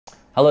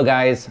Hello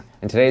guys,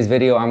 in today's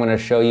video I'm going to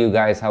show you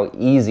guys how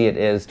easy it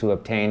is to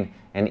obtain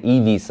an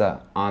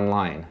e-visa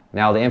online.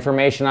 Now the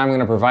information I'm going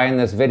to provide in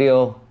this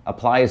video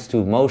applies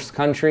to most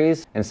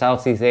countries in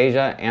Southeast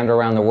Asia and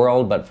around the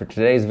world, but for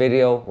today's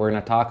video we're going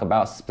to talk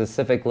about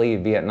specifically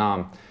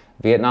Vietnam.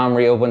 Vietnam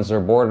reopens their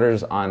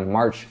borders on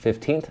March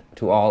 15th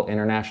to all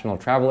international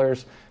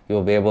travelers.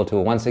 You'll be able to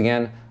once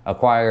again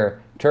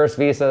acquire tourist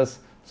visas,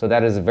 so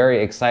that is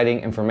very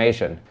exciting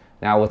information.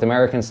 Now with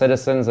American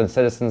citizens and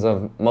citizens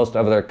of most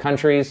other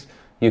countries,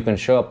 you can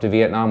show up to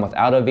Vietnam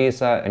without a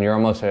visa and you're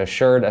almost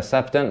assured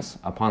acceptance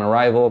upon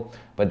arrival,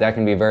 but that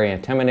can be very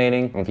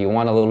intimidating. If you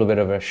want a little bit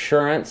of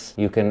assurance,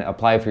 you can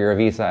apply for your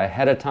visa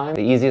ahead of time.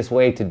 The easiest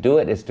way to do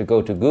it is to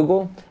go to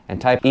Google and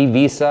type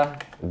e-visa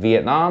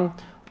Vietnam,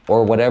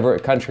 or whatever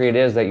country it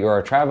is that you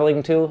are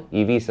traveling to.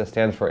 E-visa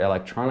stands for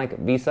electronic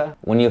visa.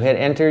 When you hit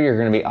enter, you're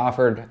going to be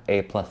offered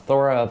a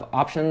plethora of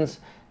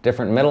options,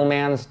 different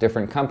middlemans,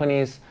 different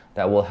companies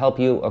that will help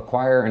you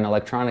acquire an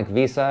electronic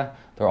visa.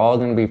 They're all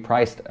going to be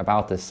priced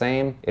about the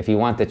same. If you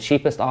want the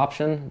cheapest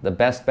option, the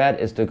best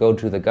bet is to go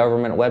to the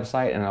government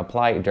website and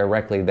apply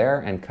directly there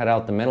and cut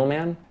out the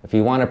middleman. If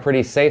you want a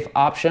pretty safe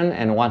option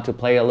and want to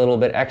pay a little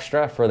bit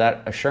extra for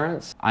that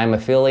assurance, I'm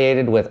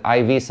affiliated with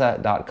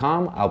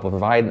iVisa.com. I'll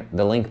provide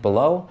the link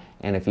below,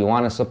 and if you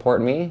want to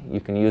support me, you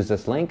can use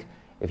this link.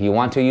 If you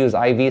want to use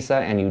iVisa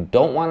and you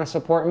don't want to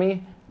support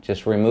me,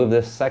 just remove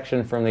this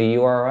section from the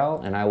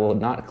URL and I will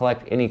not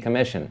collect any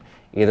commission.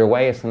 Either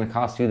way, it's going to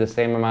cost you the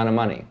same amount of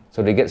money.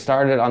 So to get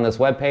started on this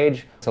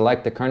webpage,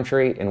 select the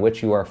country in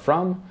which you are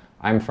from.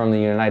 I'm from the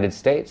United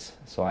States,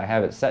 so I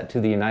have it set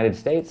to the United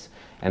States.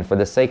 And for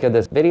the sake of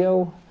this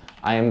video,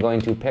 I am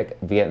going to pick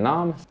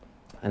Vietnam,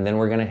 and then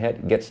we're going to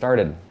hit get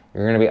started.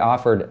 You're going to be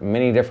offered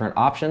many different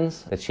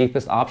options. The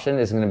cheapest option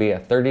is going to be a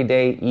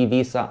 30-day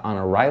e-visa on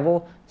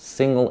arrival,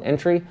 single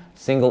entry.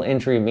 Single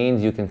entry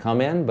means you can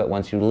come in, but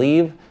once you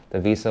leave, the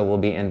visa will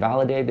be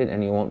invalidated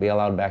and you won't be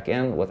allowed back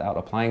in without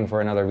applying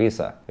for another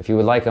visa. If you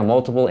would like a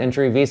multiple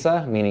entry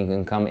visa, meaning you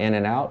can come in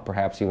and out,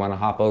 perhaps you want to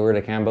hop over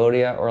to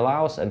Cambodia or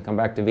Laos and come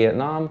back to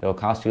Vietnam, it'll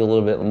cost you a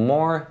little bit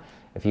more.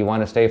 If you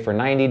want to stay for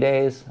 90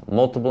 days,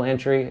 multiple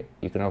entry,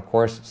 you can of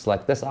course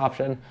select this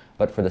option,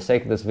 but for the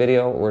sake of this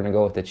video, we're going to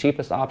go with the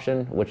cheapest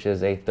option, which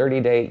is a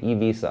 30-day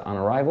e-visa on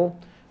arrival.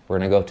 We're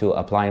going to go to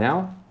apply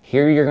now.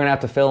 Here you're going to have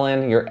to fill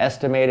in your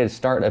estimated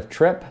start of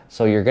trip,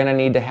 so you're going to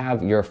need to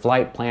have your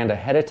flight planned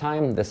ahead of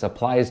time. This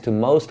applies to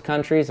most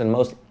countries and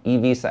most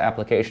e-visa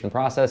application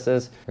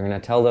processes. You're going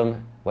to tell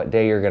them what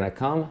day you're going to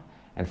come,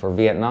 and for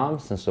Vietnam,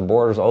 since the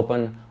borders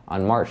open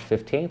on March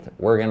 15th,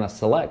 we're going to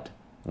select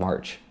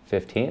March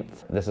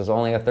 15th. This is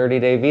only a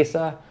 30-day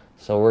visa,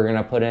 so we're going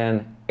to put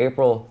in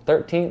April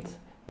 13th.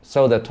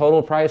 So the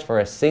total price for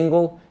a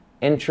single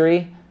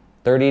entry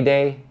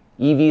 30-day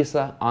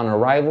e-visa on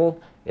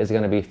arrival is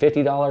going to be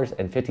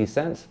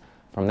 $50.50.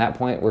 From that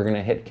point, we're going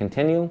to hit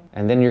continue,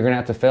 and then you're going to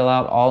have to fill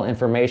out all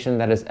information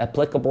that is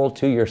applicable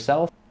to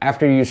yourself.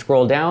 After you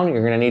scroll down,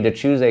 you're going to need to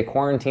choose a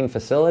quarantine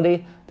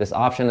facility. This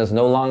option is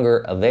no longer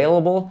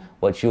available.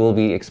 What you will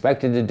be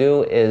expected to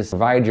do is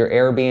provide your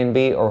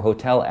Airbnb or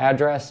hotel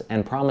address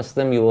and promise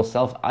them you will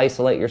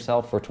self-isolate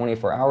yourself for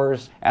 24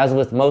 hours. As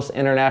with most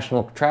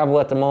international travel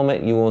at the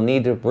moment, you will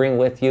need to bring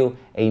with you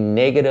a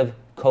negative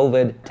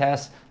COVID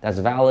test that's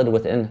valid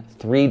within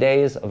 3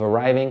 days of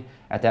arriving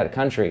at that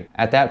country.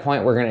 At that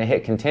point, we're going to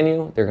hit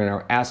continue. They're going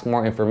to ask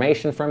more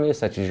information from you,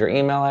 such as your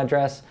email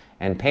address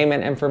and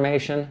payment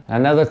information.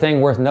 Another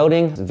thing worth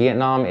noting,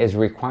 Vietnam is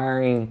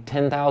requiring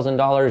 $10,000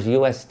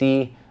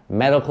 USD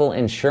medical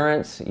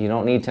insurance. You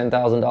don't need $10,000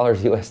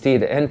 USD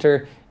to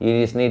enter.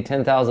 You just need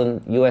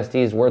 10,000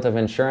 USD's worth of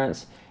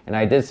insurance. And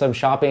I did some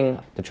shopping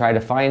to try to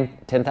find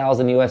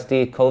 10,000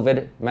 USD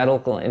COVID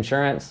medical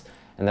insurance.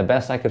 And the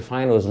best I could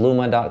find was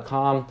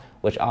Luma.com,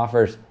 which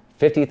offers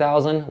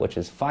 50,000, which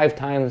is 5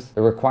 times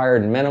the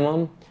required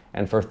minimum.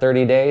 And for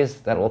 30 days,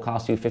 that will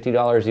cost you $50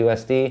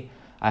 USD.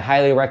 I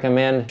highly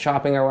recommend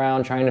shopping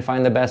around, trying to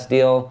find the best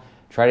deal.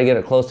 Try to get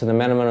it close to the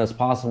minimum as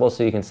possible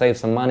so you can save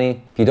some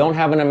money. If you don't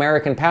have an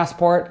American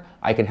passport,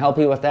 I can help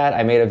you with that.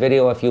 I made a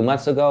video a few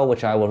months ago,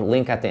 which I will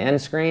link at the end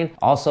screen.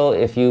 Also,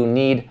 if you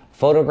need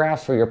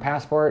photographs for your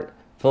passport,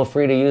 feel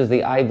free to use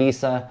the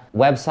iVisa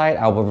website.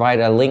 I'll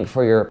provide a link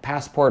for your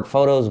passport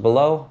photos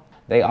below.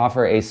 They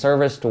offer a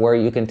service to where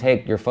you can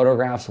take your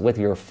photographs with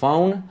your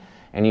phone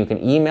and you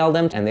can email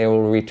them and they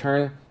will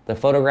return the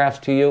photographs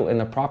to you in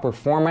the proper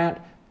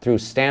format through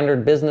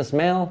standard business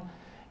mail,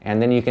 and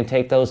then you can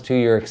take those to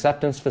your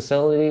acceptance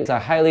facility. I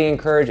highly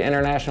encourage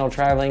international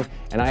traveling,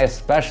 and I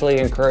especially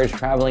encourage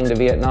traveling to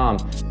Vietnam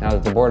now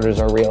that the borders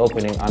are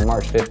reopening on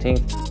March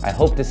 15th. I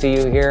hope to see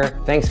you here.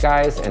 Thanks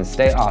guys, and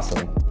stay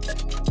awesome.